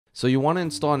So you want to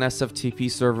install an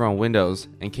SFTP server on Windows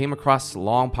and came across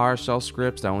long PowerShell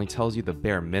scripts that only tells you the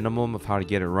bare minimum of how to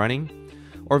get it running,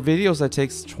 or videos that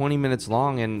takes 20 minutes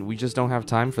long and we just don't have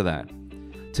time for that.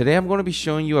 Today I'm going to be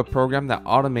showing you a program that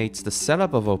automates the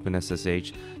setup of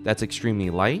OpenSSH that's extremely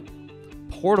light,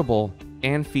 portable,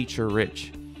 and feature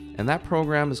rich. And that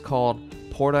program is called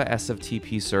Porta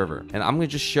SFTP server. And I'm going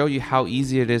to just show you how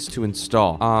easy it is to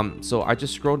install. So I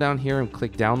just scroll down here and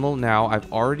click download now.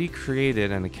 I've already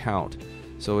created an account.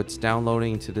 So it's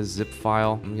downloading to this zip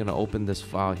file. I'm going to open this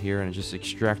file here and just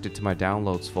extract it to my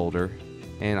downloads folder.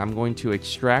 And I'm going to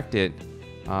extract it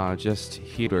just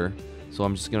here. So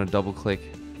I'm just going to double click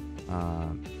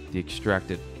the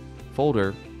extracted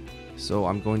folder. So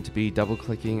I'm going to be double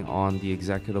clicking on the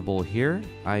executable here.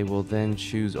 I will then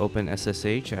choose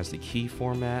OpenSSH as the key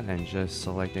format and just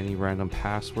select any random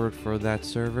password for that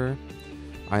server.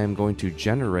 I am going to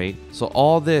generate. So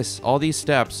all these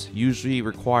steps usually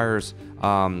requires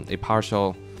a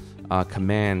PowerShell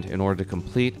command in order to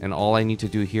complete, and all I need to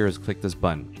do here is click this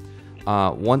button.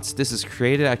 Once this is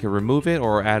created, I can remove it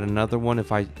or add another one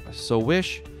if I so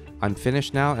wish. I'm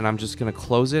finished now, and I'm just going to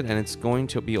close it, and it's going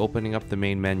to be opening up the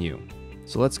main menu.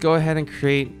 So let's go ahead and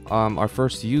create our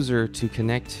first user to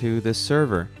connect to this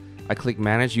server. I click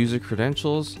Manage User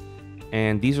Credentials,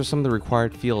 and these are some of the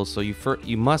required fields. So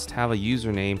you must have a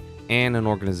username and an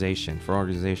organization. For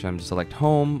organization, I'm just select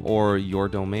home or your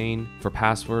domain. For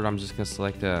password, I'm just going to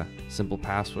select a simple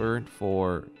password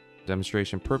for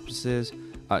demonstration purposes.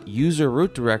 User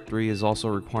root directory is also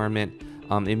a requirement.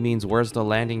 It means where's the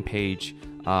landing page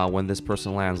when this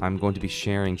person lands. I'm going to be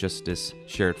sharing just this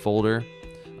shared folder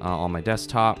on my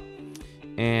desktop,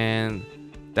 and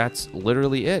that's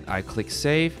literally it. I click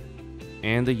save,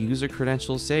 and the user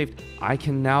credential is saved. I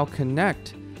can now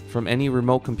connect from any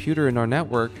remote computer in our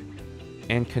network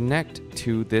and connect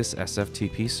to this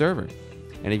SFTP server.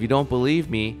 And if you don't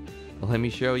believe me, let me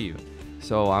show you.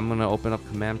 So I'm gonna open up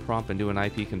command prompt and do an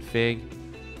IP config.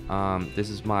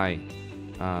 This is my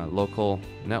local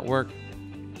network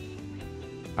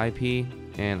IP,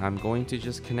 and I'm going to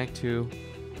just connect to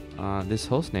this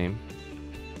host name,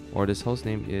 or this host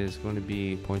name is going to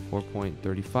be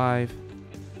 0.4.35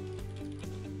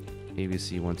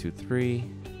 ABC123,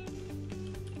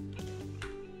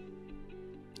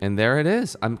 and there it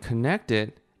is. I'm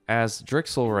connected as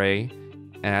Drixelray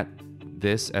at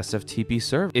this SFTP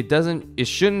server. It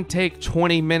shouldn't take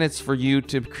 20 minutes for you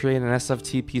to create an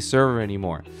SFTP server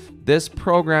anymore. This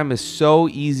program is so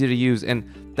easy to use, and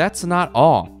that's not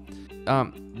all.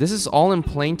 This is all in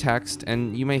plain text,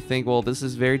 and you may think, well, this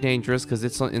is very dangerous because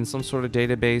it's in some sort of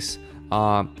database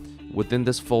within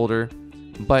this folder.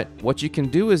 But what you can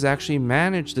do is actually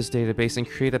manage this database and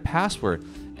create a password.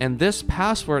 And this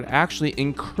password actually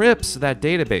encrypts that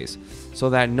database so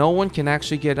that no one can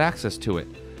actually get access to it.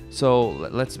 So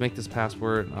let's make this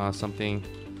password something.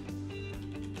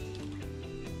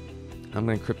 I'm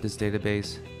going to encrypt this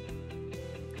database.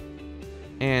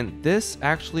 And this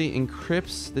actually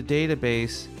encrypts the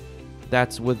database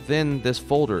that's within this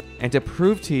folder. And to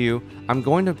prove to you, I'm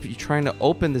going to be trying to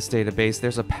open this database.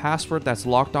 There's a password that's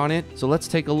locked on it. So let's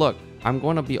take a look. I'm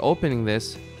going to be opening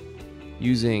this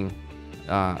using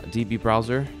DB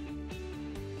browser.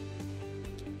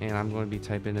 And I'm going to be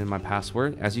typing in my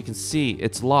password. As you can see,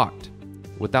 it's locked.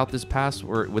 Without this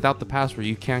password, without the password,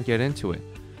 you can't get into it.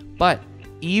 But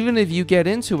even if you get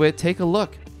into it, take a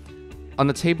look. On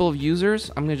the table of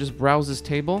users, I'm going to just browse this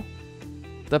table.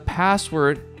 The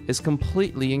password is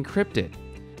completely encrypted.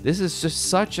 This is just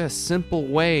such a simple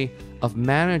way of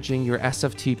managing your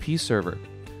SFTP server.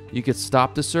 You could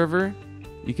stop the server,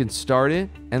 you can start it,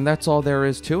 and that's all there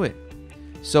is to it.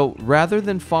 So rather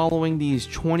than following these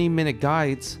 20-minute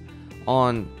guides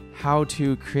on how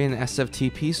to create an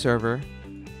SFTP server,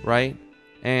 right,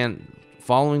 and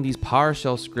following these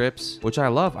PowerShell scripts, which I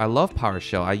love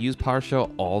PowerShell. I use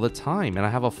PowerShell all the time, and I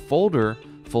have a folder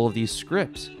full of these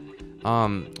scripts.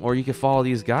 Or you can follow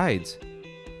these guides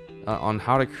on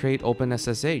how to create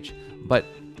OpenSSH. But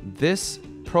this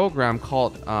program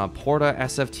called Porta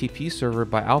SFTP server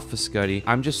by AlphaScuddy,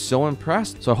 I'm just so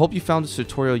impressed. So I hope you found this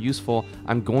tutorial useful.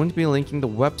 I'm going to be linking the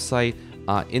website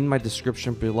in my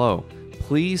description below.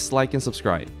 Please like and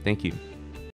subscribe. Thank you.